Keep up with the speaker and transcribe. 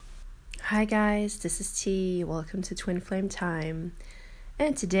Hi guys, this is T. Welcome to Twin Flame Time.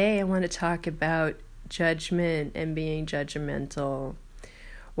 And today I want to talk about judgment and being judgmental.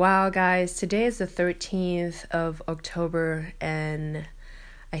 Wow guys, today is the 13th of October and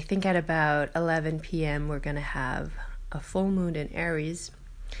I think at about 11 p.m. we're going to have a full moon in Aries.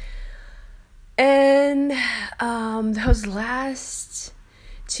 And those last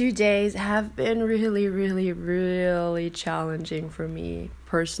 2 days have been really challenging for me,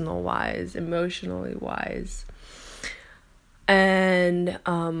 personal wise, emotionally wise. And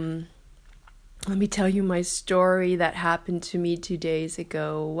let me tell you my story that happened to me 2 days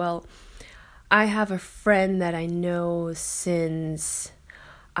ago. Well, I have a friend that I know since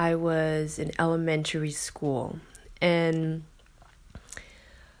I was in elementary school. And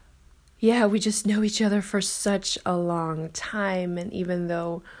yeah, we just know each other for such a long time. And even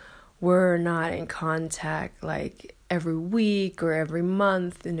though we're not in contact like every week or every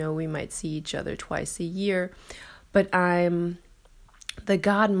month, we might see each other twice a year. But I'm the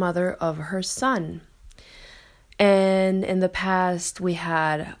godmother of her son. And in the past, we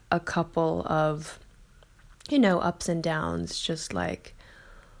had a couple of, ups and downs, just like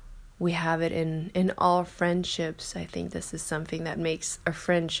we have it in all friendships. I think this is something that makes a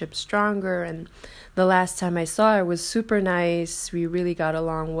friendship stronger. And the last time I saw her was super nice. We really got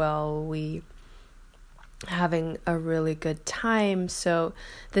along well. We having a really good time. So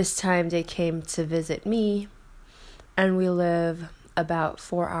this time they came to visit me, and we live about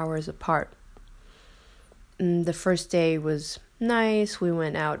 4 hours apart. And the first day was nice. We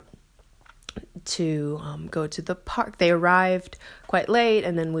went out to go to the park. They arrived quite late,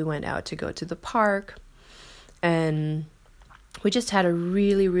 and then we went out to go to the park, and we just had a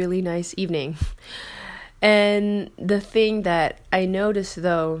really nice evening. And the thing that I noticed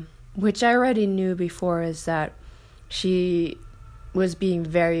though, which I already knew before, is that she was being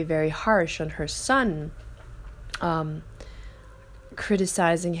very harsh on her son,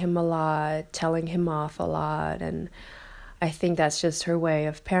 criticizing him a lot, telling him off a lot, and I think that's just her way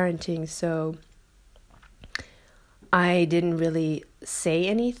of parenting. So I didn't really say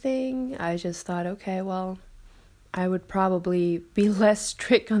anything. I just thought, okay, well, I would probably be less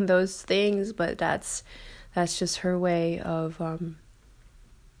strict on those things, but that's just her way of,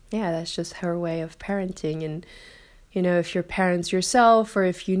 that's just her way of parenting. And, if you're parents yourself, or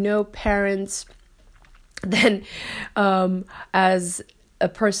if you know parents, then as a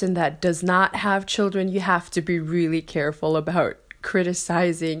person that does not have children, you have to be really careful about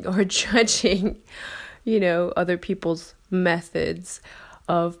criticizing or judging, other people's methods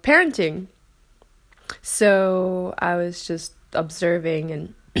of parenting. So I was just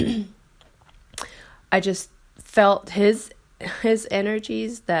observing, and I just felt his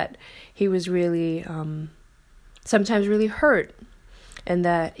energies, that he was really sometimes really hurt, and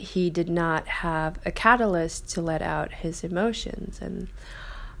that he did not have a catalyst to let out his emotions. And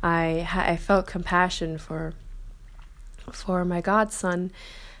I felt compassion for my godson.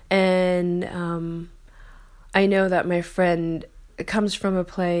 And I know that my friend comes from a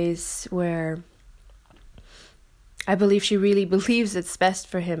place where I believe she really believes it's best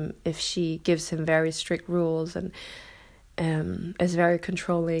for him if she gives him very strict rules, and is very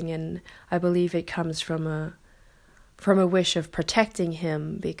controlling. And I believe it comes from a wish of protecting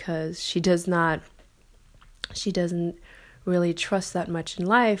him, because she doesn't really trust that much in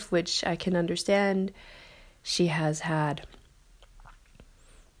life, which I can understand. She has had,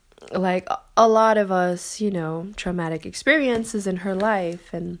 like a lot of us, traumatic experiences in her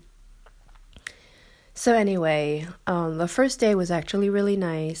life. And so anyway, the first day was actually really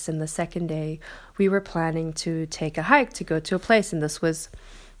nice, and the second day we were planning to take a hike to go to a place, and this was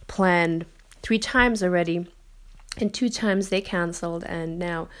planned 3 times already. And 2 times they canceled, and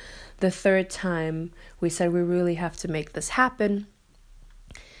now the third time we said we really have to make this happen.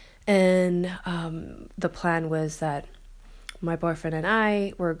 And the plan was that my boyfriend and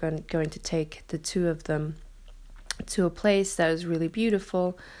I were going to take the 2 of them to a place that was really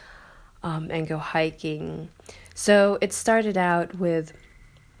beautiful, and go hiking. So it started out with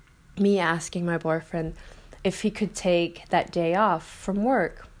me asking my boyfriend if he could take that day off from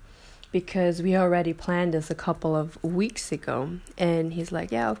work, because we already planned this a couple of weeks ago. And he's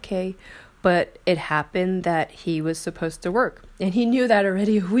like, yeah, okay. But it happened that he was supposed to work, and he knew that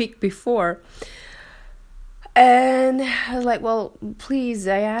already a week before. And I was like, well, please,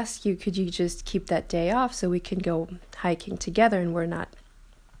 I ask you, could you just keep that day off so we can go hiking together? And we're not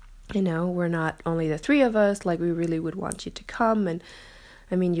only the 3 of us, like we really would want you to come. And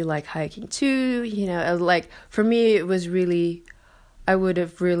I mean, you like hiking too, like for me, it was really, I would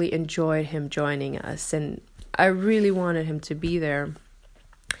have really enjoyed him joining us, and I really wanted him to be there.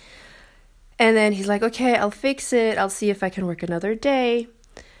 And then he's like, okay, I'll fix it. I'll see if I can work another day.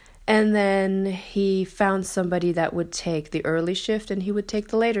 And then he found somebody that would take the early shift and he would take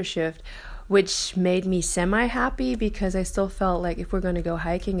the later shift, which made me semi-happy because I still felt like if we're going to go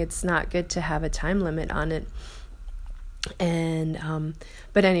hiking, it's not good to have a time limit on it. And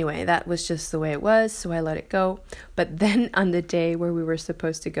but anyway, that was just the way it was, so I let it go. But then on the day where we were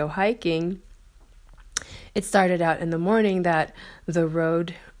supposed to go hiking, it started out in the morning that the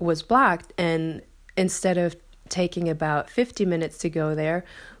road was blocked, and instead of taking about 50 minutes to go there,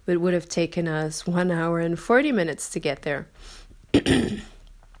 it would have taken us 1 hour and 40 minutes to get there.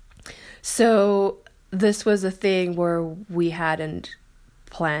 So this was a thing where we hadn't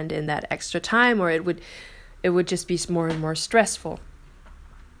planned in that extra time, or it would just be more and more stressful.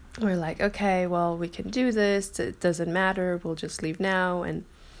 We're like, okay, well, we can do this. It doesn't matter. We'll just leave now. And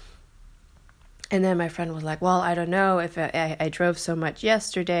then my friend was like, well, I don't know if I drove so much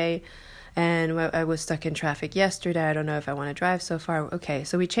yesterday and I was stuck in traffic yesterday. I don't know if I want to drive so far. Okay,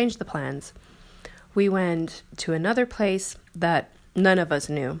 so we changed the plans. We went to another place that none of us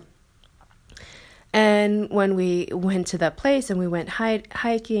knew. And when we went to that place and we went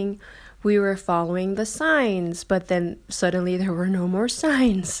hiking, we were following the signs, but then suddenly there were no more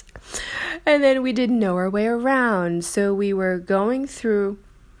signs. And then we didn't know our way around. So we were going through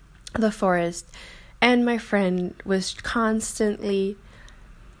the forest, and my friend was constantly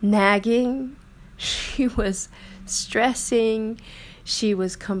nagging. She was stressing. She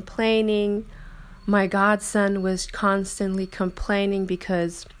was complaining. My godson was constantly complaining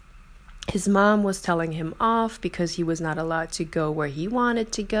because his mom was telling him off because he was not allowed to go where he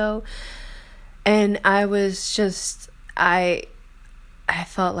wanted to go. And I was just, I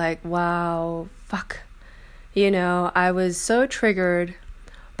felt like, wow, fuck. I was so triggered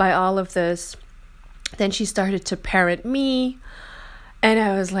by all of this. Then she started to parent me. And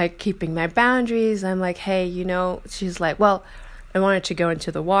I was like keeping my boundaries. I'm like, hey, she's like, well, I wanted to go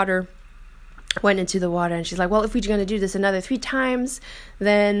into the water. Went into the water and she's like, well, if we're going to do this another 3 times,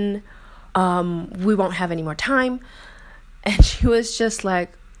 then we won't have any more time. And she was just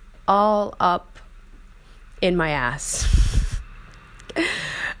like all up in my ass.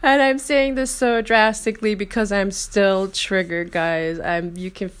 And I'm saying this so drastically because I'm still triggered, guys.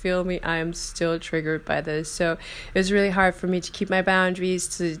 You can feel me. I'm still triggered by this. So it was really hard for me to keep my boundaries,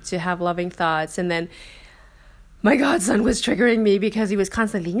 to have loving thoughts. And then my godson was triggering me because he was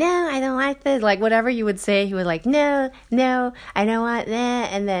constantly, no, I don't like this. Like whatever you would say, he would like, no, I don't want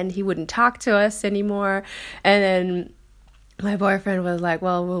that. And then he wouldn't talk to us anymore. And then my boyfriend was like,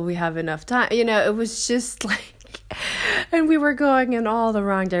 well, will we have enough time? It was just like, and we were going in all the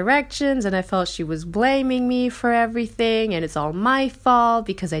wrong directions. And I felt she was blaming me for everything. And it's all my fault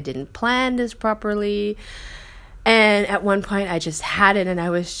because I didn't plan this properly. And at one point I just had it. And I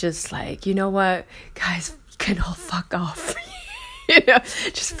was just like, you know what, guys, can all fuck off.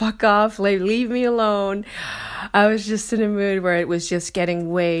 Just fuck off, leave me alone. I was just in a mood where it was just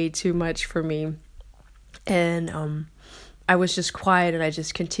getting way too much for me. And I was just quiet and I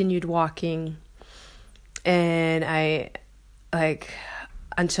just continued walking. And I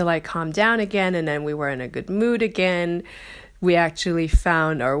until I calmed down again, and then we were in a good mood again. We actually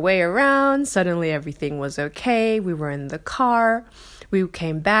found our way around. Suddenly everything was okay. We were in the car. We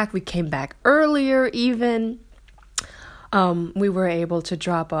came back earlier even. We were able to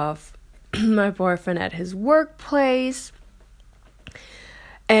drop off my boyfriend at his workplace.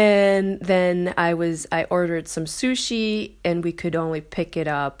 And then I ordered some sushi, and we could only pick it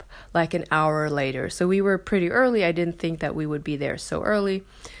up like an hour later. So we were pretty early. I didn't think that we would be there so early.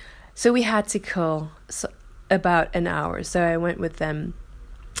 So we had to kill about an hour. So I went with them.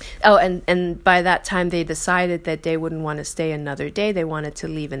 Oh, and by that time they decided that they wouldn't want to stay another day. They wanted to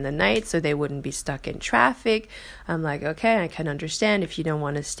leave in the night so they wouldn't be stuck in traffic. I'm like, okay, I can understand if you don't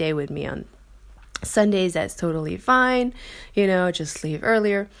want to stay with me on Sundays, that's totally fine. Just leave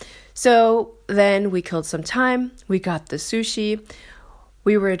earlier. So then we killed some time. We got the sushi.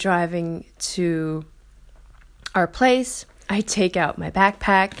 We were driving to our place. I take out my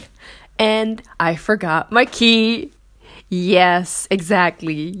backpack and I forgot my key. Yes,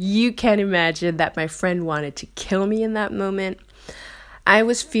 exactly. You can imagine that my friend wanted to kill me in that moment. I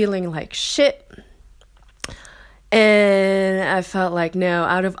was feeling like shit. And I felt like, no,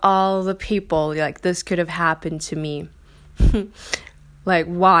 out of all the people, like this could have happened to me. Like,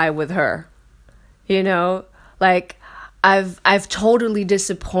 why with her? Like I've totally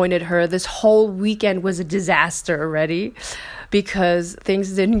disappointed her. This whole weekend was a disaster already because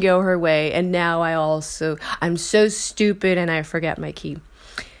things didn't go her way. And now I'm so stupid and I forget my key.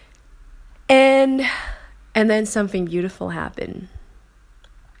 And then something beautiful happened.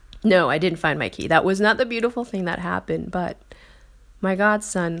 No, I didn't find my key. That was not the beautiful thing that happened, but my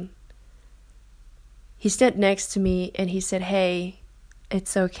godson, he stood next to me and he said, "Hey,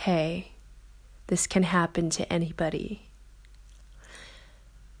 it's okay. This can happen to anybody."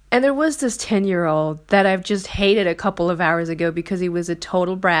 And there was this 10-year-old that I've just hated a couple of hours ago because he was a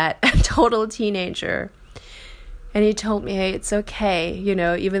total brat, a total teenager. And he told me, "Hey, it's okay,"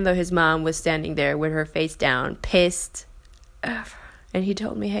 even though his mom was standing there with her face down, pissed. And he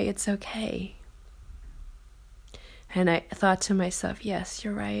told me, "Hey, it's okay." And I thought to myself, yes,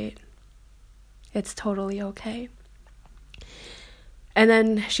 you're right. It's totally okay. And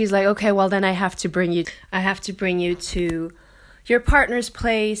then she's like, "Okay, well then I have to bring you to your partner's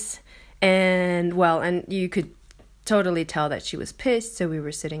place." And you could totally tell that she was pissed. So we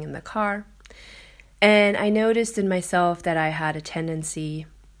were sitting in the car. And I noticed in myself that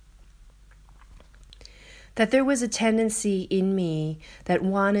there was a tendency in me that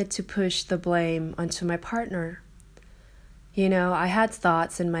wanted to push the blame onto my partner. I had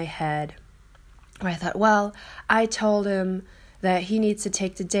thoughts in my head where I thought, well, I told him that he needs to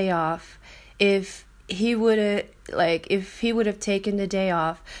take the day off. If he would have taken the day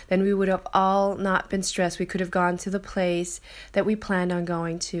off, then we would have all not been stressed. We could have gone to the place that we planned on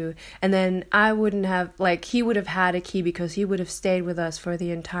going to. And then I wouldn't have, he would have had a key because he would have stayed with us for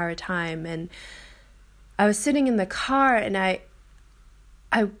the entire time. And I was sitting in the car and I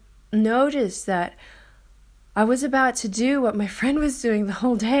noticed that I was about to do what my friend was doing the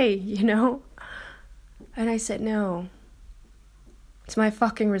whole day, And I said, no. It's my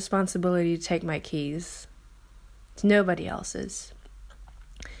fucking responsibility to take my keys. It's nobody else's.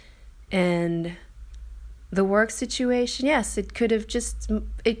 And the work situation, yes, it could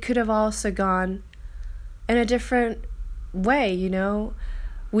have also gone in a different way,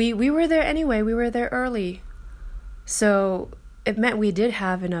 We were there anyway. We were there early. So it meant we did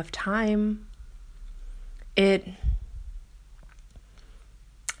have enough time. And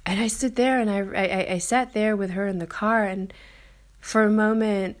I stood there and I sat there with her in the car, and for a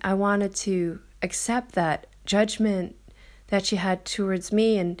moment I wanted to accept that judgment that she had towards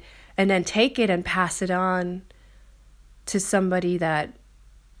me and then take it and pass it on to somebody that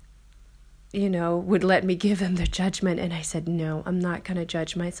would let me give them their judgment. And I said, no, I'm not going to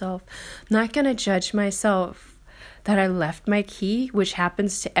judge myself. I'm not going to judge myself that I left my key, which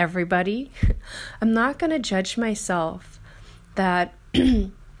happens to everybody. I'm not going to judge myself that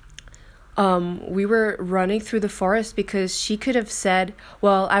we were running through the forest, because she could have said,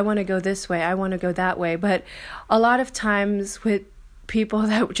 well, I want to go this way, I want to go that way. But a lot of times with people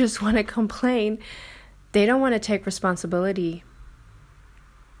that just want to complain, they don't want to take responsibility.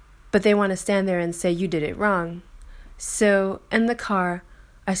 But they want to stand there and say, you did it wrong. So in the car,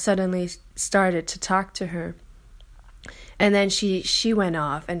 I suddenly started to talk to her. And then she went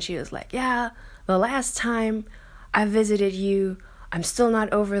off and she was like, yeah, the last time I visited you, I'm still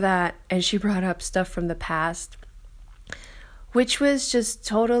not over that. And she brought up stuff from the past, which was just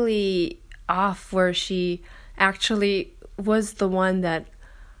totally off, where she actually was the one that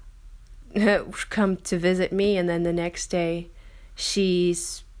come to visit me. And then the next day,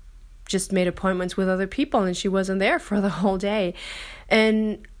 she's just made appointments with other people and she wasn't there for the whole day.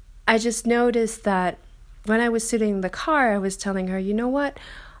 And I just noticed that when I was sitting in the car, I was telling her, you know what,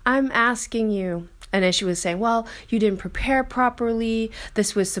 I'm asking you. And then she was saying, well, you didn't prepare properly.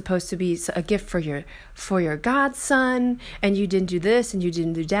 This was supposed to be a gift for your godson, and you didn't do this and you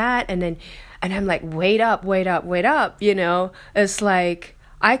didn't do that. And I'm like, wait up. It's like,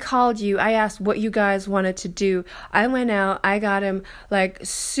 I called you, I asked what you guys wanted to do. I went out, I got him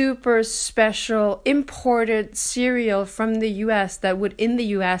super special imported cereal from the US that would in the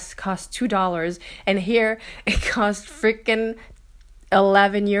US cost $2, and here it cost freaking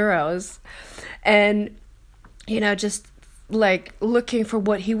 11 euros. And just looking for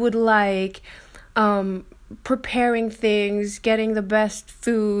what he would like, preparing things, getting the best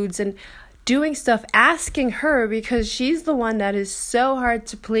foods, and doing stuff, asking her, because she's the one that is so hard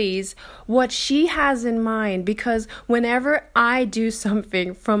to please, what she has in mind. Because whenever I do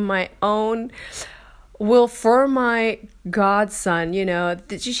something from my own will for my godson,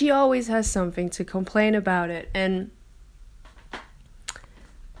 she always has something to complain about it. And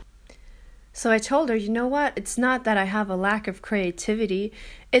so I told her, you know what? It's not that I have a lack of creativity.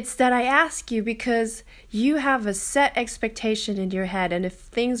 It's that I ask you because you have a set expectation in your head. And if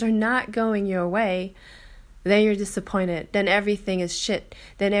things are not going your way, then you're disappointed. Then everything is shit.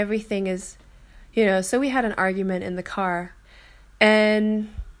 Then everything is, so we had an argument in the car.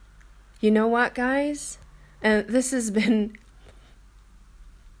 And you know what, guys? And this has been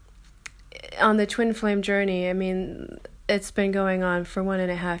on the twin flame journey. I mean, it's been going on for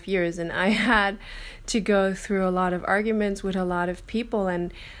 1.5 years, and I had to go through a lot of arguments with a lot of people,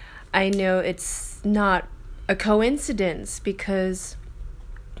 and I know it's not a coincidence because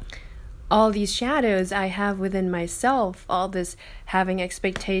all these shadows I have within myself, all this having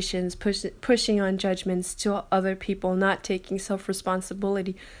expectations, pushing on judgments to other people, not taking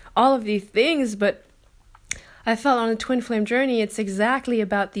self-responsibility, all of these things. But I felt on a twin flame journey, it's exactly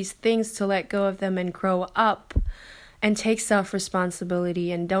about these things, to let go of them and grow up and take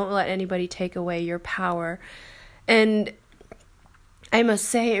self-responsibility, and don't let anybody take away your power. And I must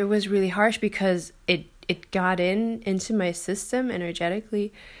say it was really harsh because it got into my system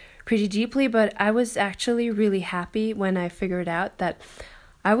energetically pretty deeply, but I was actually really happy when I figured out that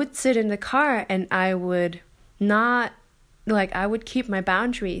I would sit in the car and I would not, I would keep my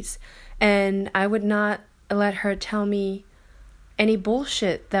boundaries, and I would not let her tell me any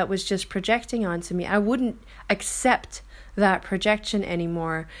bullshit that was just projecting onto me. I wouldn't accept that projection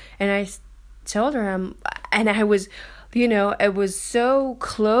anymore. And I told her, and I was, it was so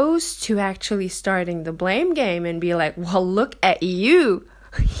close to actually starting the blame game and be like, well, look at you.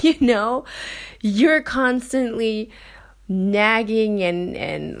 You're constantly nagging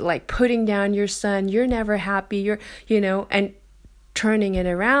and like putting down your son. You're never happy. And turning it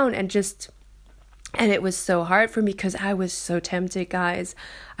around and it was so hard for me because I was so tempted, guys.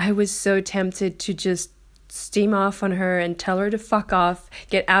 I was so tempted to just steam off on her and tell her to fuck off,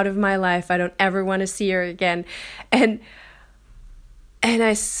 get out of my life. I don't ever want to see her again. And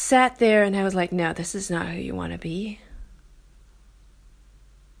I sat there and I was like, no, this is not who you want to be.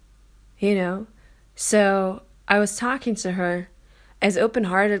 So I was talking to her as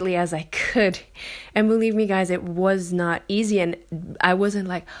open-heartedly as I could. And believe me, guys, it was not easy. And I wasn't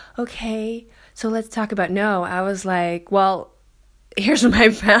like, okay, so let's talk about, no, I was like, well, here's my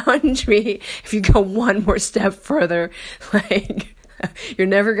boundary. If you go one more step further, you're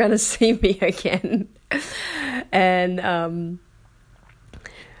never going to see me again. And,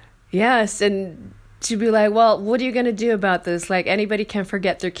 yes. And to be like, well, what are you going to do about this? Anybody can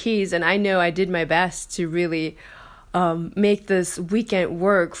forget their keys. And I know I did my best to really make this weekend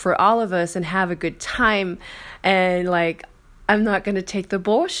work for all of us and have a good time. And I'm not going to take the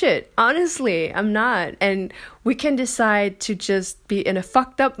bullshit. Honestly, I'm not. And we can decide to just be in a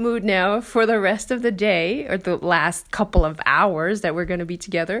fucked up mood now for the rest of the day or the last couple of hours that we're going to be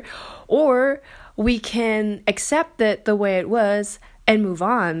together. Or we can accept it the way it was and move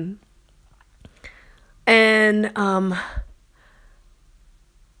on. And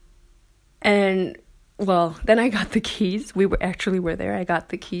well, then I got the keys. We were there. I got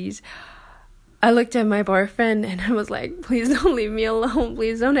the keys. I looked at my boyfriend and I was like, please don't leave me alone.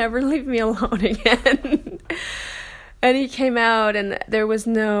 Please don't ever leave me alone again. And he came out and there was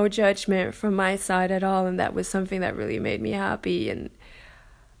no judgment from my side at all. And that was something that really made me happy. And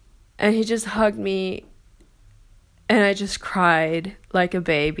he just hugged me. And I just cried like a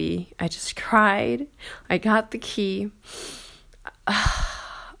baby. I just cried. I got the key.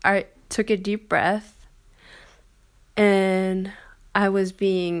 I took a deep breath. And I was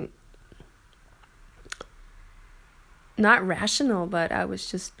being not rational, but I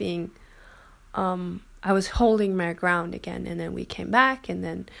was just being, I was holding my ground again. And then we came back. And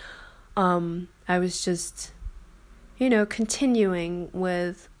then I was just, continuing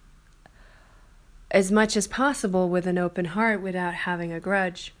with as much as possible with an open heart without having a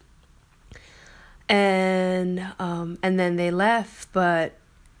grudge. And then they left, but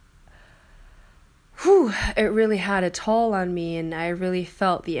it really had a toll on me, and I really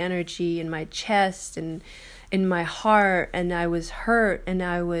felt the energy in my chest and in my heart, and I was hurt, and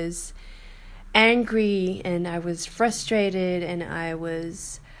I was angry, and I was frustrated, and I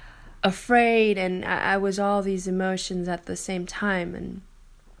was afraid, and I was all these emotions at the same time,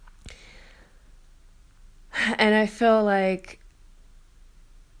 and I feel like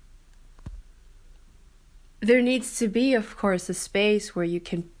there needs to be, of course, a space where you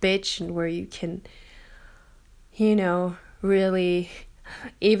can bitch and where you can, really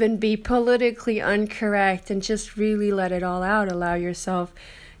even be politically incorrect and just really let it all out. Allow yourself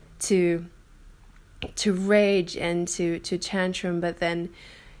to rage and to tantrum, but then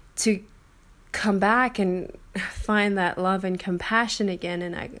to come back and find that love and compassion again.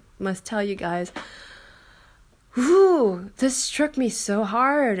 And I must tell you guys, this struck me so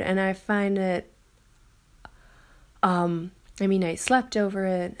hard, and I find it, I slept over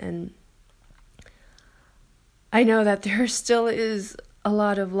it, and I know that there still is a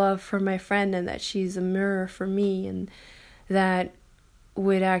lot of love for my friend, and that she's a mirror for me, and that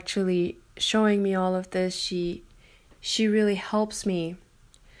with actually showing me all of this, she really helps me.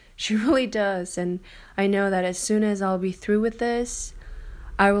 She really does. And I know that as soon as I'll be through with this,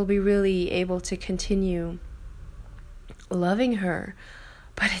 I will be really able to continue loving her.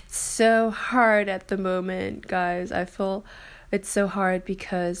 But it's so hard at the moment, guys. I feel it's so hard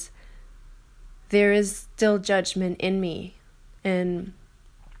because there is still judgment in me. And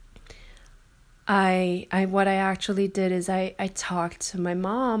I what I actually did is I talked to my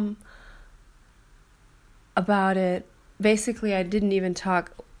mom about it. Basically, I didn't even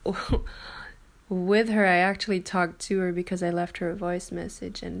talk with her. I actually talked to her because I left her a voice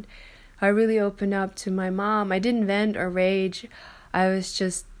message, and I really opened up to my mom. I didn't vent or rage. I was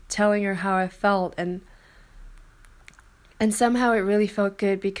just telling her how I felt, and somehow it really felt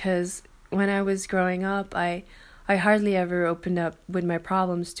good, because when I was growing up, I hardly ever opened up with my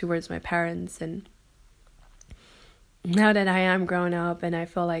problems towards my parents, and now that I am grown up and I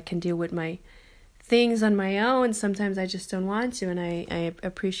feel I can deal with my things on my own, sometimes I just don't want to, and I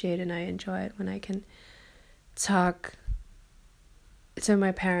appreciate and I enjoy it when I can talk to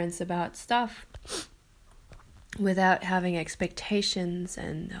my parents about stuff without having expectations.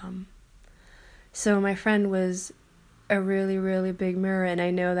 And so my friend was a really, really big mirror, and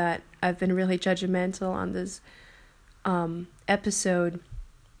I know that I've been really judgmental on this episode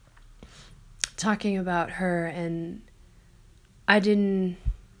talking about her, and I didn't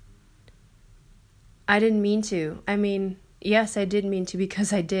mean to. I mean, yes, I did mean to,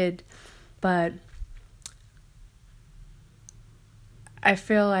 because I did, but I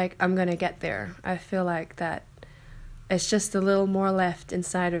feel like I'm gonna get there. I feel like that it's just a little more left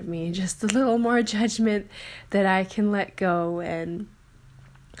inside of me, just a little more judgment that I can let go, and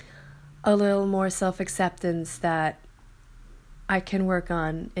a little more self-acceptance that I can work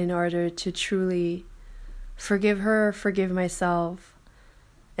on in order to truly forgive her, forgive myself,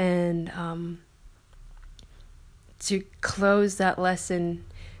 and to close that lesson.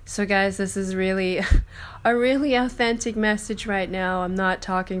 So guys, this is really a really authentic message right now. I'm not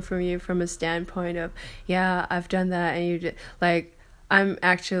talking from you from a standpoint of, yeah, I've done that, and you did. Like, I'm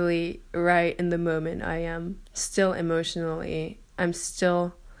actually right in the moment. I am still emotionally, I'm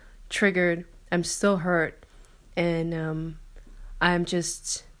still triggered, I'm still hurt, and I'm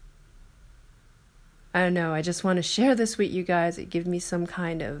just, I don't know, I just want to share this with you guys. It gives me some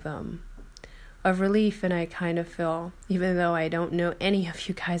kind of relief, and I kind of feel, even though I don't know any of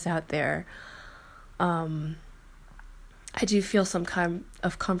you guys out there, I do feel some kind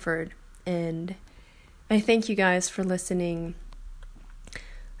of comfort, and I thank you guys for listening.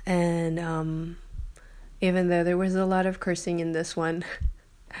 And even though there was a lot of cursing in this one,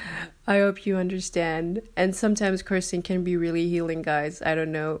 I hope you understand. And sometimes cursing can be really healing, guys. I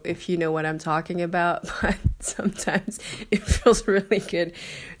don't know if you know what I'm talking about, but sometimes it feels really good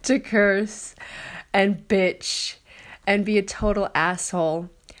to curse and bitch and be a total asshole.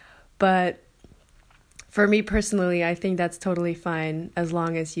 But for me personally, I think that's totally fine, as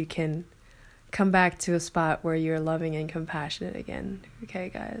long as you can come back to a spot where you're loving and compassionate again. Okay,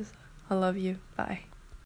 guys, I love you. Bye.